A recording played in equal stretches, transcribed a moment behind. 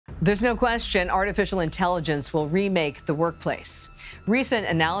There's no question artificial intelligence will remake the workplace. Recent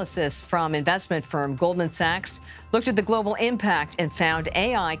analysis from investment firm Goldman Sachs looked at the global impact and found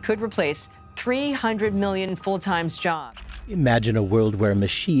AI could replace 300 million full-time jobs. Imagine a world where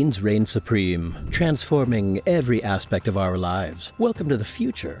machines reign supreme, transforming every aspect of our lives. Welcome to the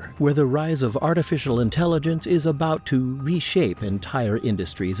future, where the rise of artificial intelligence is about to reshape entire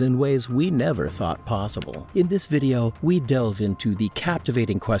industries in ways we never thought possible. In this video, we delve into the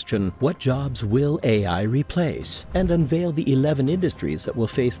captivating question, what jobs will AI replace? And unveil the 11 industries that will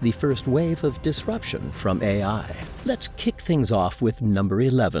face the first wave of disruption from AI. Let's kick things off with number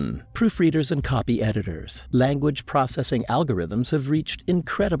 11, proofreaders and copy editors. Language processing algorithms have reached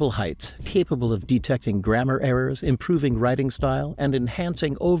incredible heights, capable of detecting grammar errors, improving writing style, and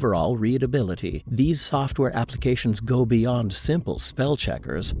enhancing overall readability. These software applications go beyond simple spell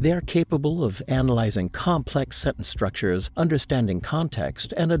checkers. They are capable of analyzing complex sentence structures, understanding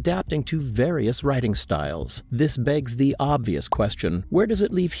context, and adapting to various writing styles. This begs the obvious question, where does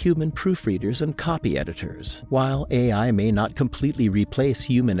it leave human proofreaders and copy editors? While AI may not completely replace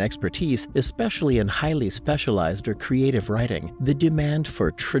human expertise, especially in highly specialized or creative writing, the demand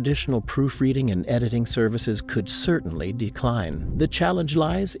for traditional proofreading and editing services could certainly decline. The challenge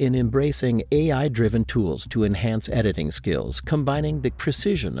lies in embracing AI-driven tools to enhance editing skills, combining the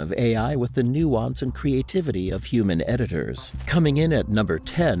precision of AI with the nuance and creativity of human editors. Coming in at number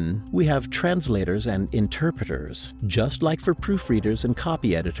 10, we have translators and interpreters. Just like for proofreaders and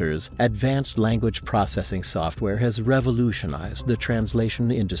copy editors, advanced language processing software has revolutionized the translation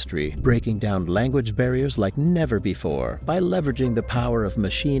industry, breaking down language barriers like never before. By leveraging the power of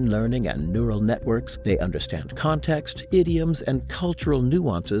machine learning and neural networks, they understand context, idioms, and cultural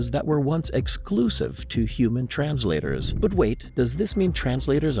nuances that were once exclusive to human translators. But wait, does this mean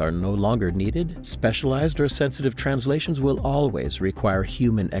translators are no longer needed? Specialized or sensitive translations will always require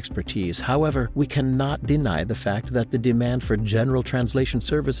human expertise. However, we cannot deny the fact that the demand for general translation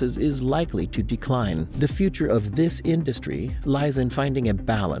services is likely to decline. The future of this industry lies in finding a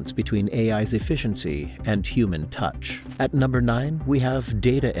balance between AI's efficiency and human touch. At number 9, we have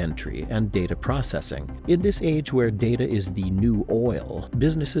data entry and data processing. In this age where data is the new oil,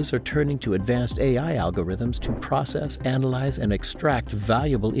 businesses are turning to advanced AI algorithms to process, analyze, and extract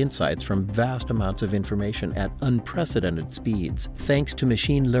valuable insights from vast amounts of information at unprecedented speeds. Thanks to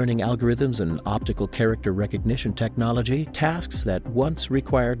machine learning algorithms and optical character recognition technology, tasks that once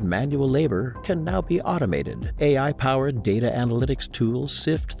required manual labor can now be automated. AI-powered data analytics tools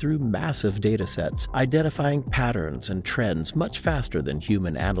sift through massive data sets, identifying patterns and trends much faster than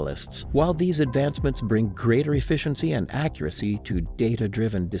human analysts. While these advancements bring greater efficiency and accuracy to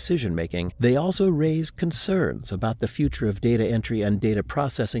data-driven decision-making, they also raise concerns about the future of data entry and data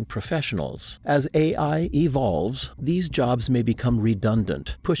processing professionals. As AI evolves, these jobs may become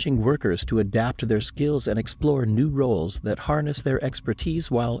redundant, pushing workers to adapt their skills and explore new roles that harness their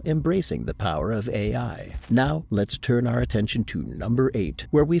expertise while embracing the power of AI. Now, let's turn our attention to number 8,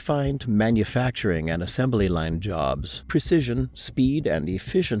 where we find manufacturing and assembly line jobs. Precision, speed, and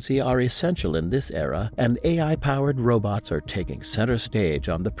efficiency are essential in this era, and AI-powered robots are taking center stage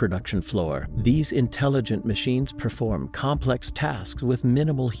on the production floor. These intelligent machines perform complex tasks with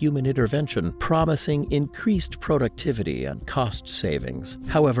minimal human intervention, promising increased productivity and cost savings.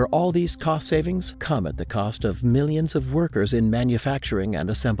 However, all these cost savings come at the cost of millions of workers in manufacturing and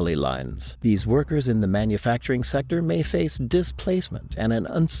assembly lines. These workers in the manufacturing sector may face displacement and an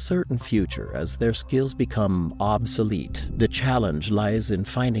uncertain future as their skills become obsolete. The challenge lies in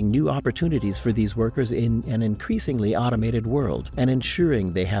finding new opportunities for these workers in an increasingly automated world and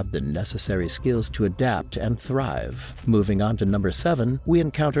ensuring they have the necessary skills to adapt and thrive. Moving on to number 7, we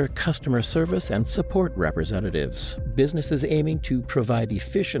encounter customer service and support representatives. Businesses aiming to provide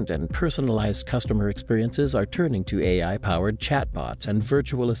efficient and personalized customer experiences are turning to AI-powered chatbots and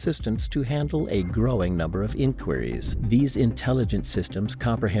virtual assistants to handle a growing number of inquiries. These intelligent systems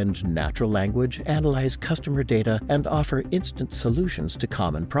comprehend natural language, analyze customer data, and offer instant solutions to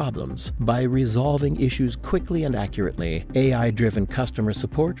common problems. By resolving issues quickly and accurately, AI-driven customer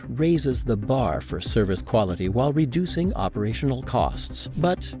support raises the bar for service quality while reducing operational costs.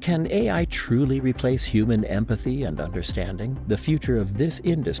 But can AI truly replace human empathy and understanding? The future of this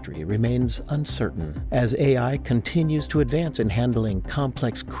industry remains uncertain as AI continues to advance in handling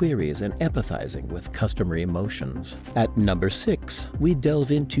complex queries and empathizing with customer emotions. At number 6, we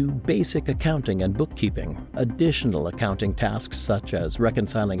delve into basic accounting and bookkeeping. A traditional accounting tasks such as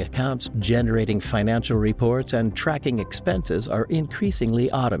reconciling accounts, generating financial reports, and tracking expenses are increasingly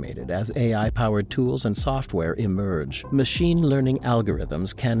automated as AI-powered tools and software emerge. Machine learning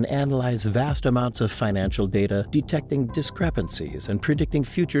algorithms can analyze vast amounts of financial data, detecting discrepancies and predicting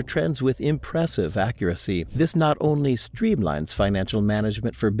future trends with impressive accuracy. This not only streamlines financial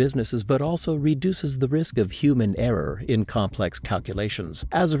management for businesses but also reduces the risk of human error in complex calculations.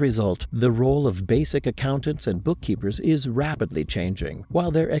 As a result, the role of basic accountants and bookkeepers is rapidly changing.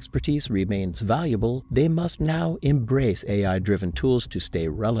 While their expertise remains valuable, they must now embrace AI-driven tools to stay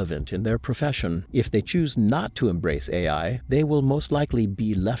relevant in their profession. If they choose not to embrace AI, they will most likely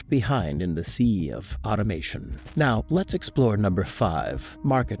be left behind in the sea of automation. Now, let's explore number 5,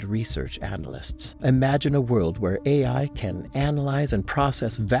 market research analysts. Imagine a world where AI can analyze and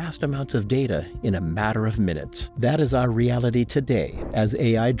process vast amounts of data in a matter of minutes. That is our reality today, as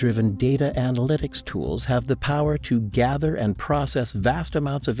AI-driven data analytics tools have the power to gather and process vast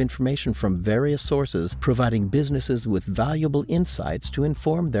amounts of information from various sources, providing businesses with valuable insights to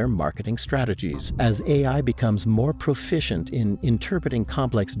inform their marketing strategies. As AI becomes more proficient in interpreting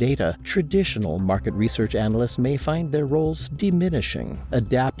complex data, traditional market research analysts may find their roles diminishing.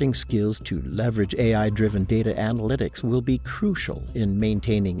 Adapting skills to leverage AI-driven data analytics will be crucial in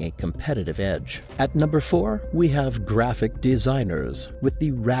maintaining a competitive edge. At number 4, we have graphic designers. With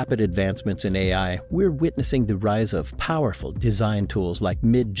the rapid advancements in AI, we're witnessing the rise of powerful design tools like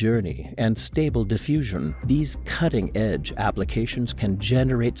Midjourney and Stable Diffusion. These cutting-edge applications can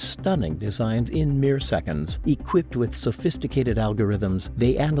generate stunning designs in mere seconds. Equipped with sophisticated algorithms,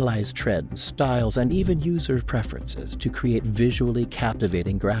 they analyze trends, styles, and even user preferences to create visually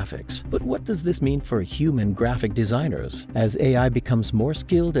captivating graphics. But what does this mean for human graphic designers? As AI becomes more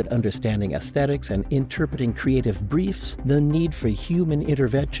skilled at understanding aesthetics and interpreting creative briefs, the need for human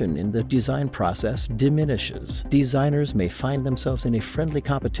intervention in the design process diminishes. Designers may find themselves in a friendly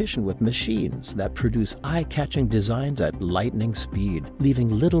competition with machines that produce eye-catching designs at lightning speed, leaving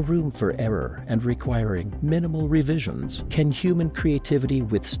little room for error and requiring minimal revisions. Can human creativity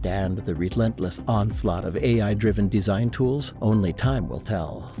withstand the relentless onslaught of AI-driven design tools? Only time will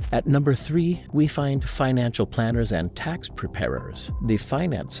tell. At number 3, we find financial planners and tax preparers. The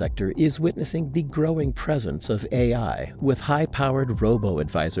finance sector is witnessing the growing presence of AI, with high-powered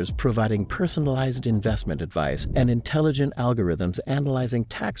robo-advisors providing personalized investment advice and intelligent algorithms analyzing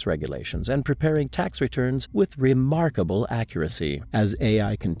tax regulations and preparing tax returns with remarkable accuracy. As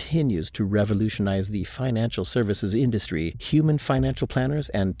AI continues to revolutionize the financial services industry, human financial planners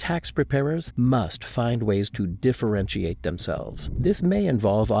and tax preparers must find ways to differentiate themselves. This may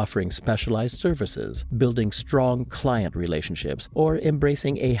involve offering specialized services, building strong client relationships, or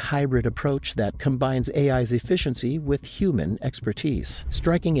embracing a hybrid approach that combines AI's efficiency with human expertise.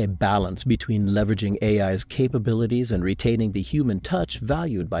 Striking a balance between leveraging AI's capabilities and retaining the human touch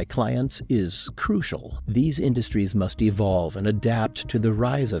valued by clients is crucial. These industries must evolve and adapt to the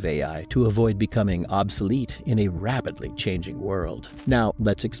rise of AI to avoid becoming obsolete in a rapidly changing world. Now,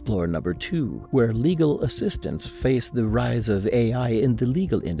 let's explore number 2, where legal assistants face the rise of AI in the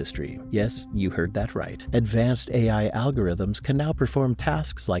legal industry. Yes, you heard that right. Advanced AI algorithms can now perform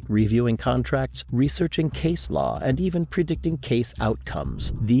tasks like reviewing contracts, researching case law, and even predicting case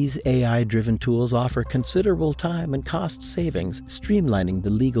outcomes. These AI-driven tools offer considerable time and cost savings, streamlining the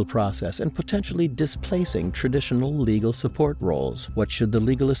legal process and potentially displacing traditional legal support roles. What should the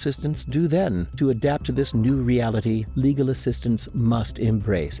legal assistants do then? To adapt to this new reality, legal assistants must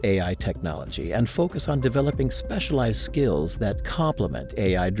embrace AI technology and focus on developing specialized skills that complement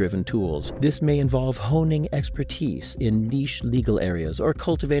AI-driven tools. This may involve honing expertise in niche legal areas or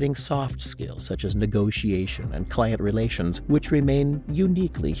cultivating soft skills such as negotiation and client relations, which remain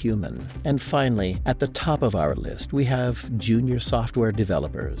uniquely human. And finally, at the top of our list, we have junior software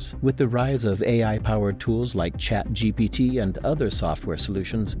developers. With the rise of AI-powered tools like ChatGPT and other software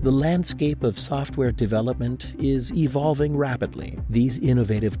solutions, the landscape of software development is evolving rapidly. These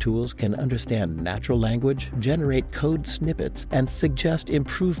innovative tools can understand natural language, generate code snippets, and suggest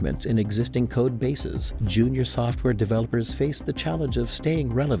improvements in existing code bases. Junior software developers face the challenge of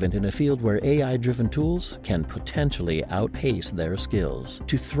staying relevant in a field where AI-driven tools can potentially outpace their skills.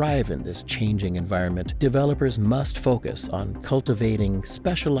 To thrive in this changing environment, developers must focus on cultivating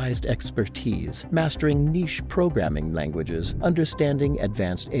specialized expertise, mastering niche programming languages, understanding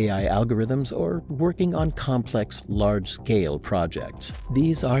advanced AI algorithms, or working on complex, large-scale projects.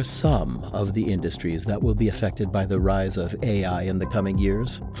 These are some of the industries that will be affected by the rise of AI in the coming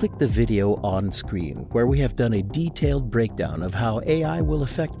years. Click the video on screen, where we have done a detailed breakdown of how AI will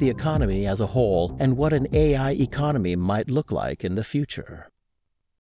affect the economy as a whole and what an AI economy might look like in the future.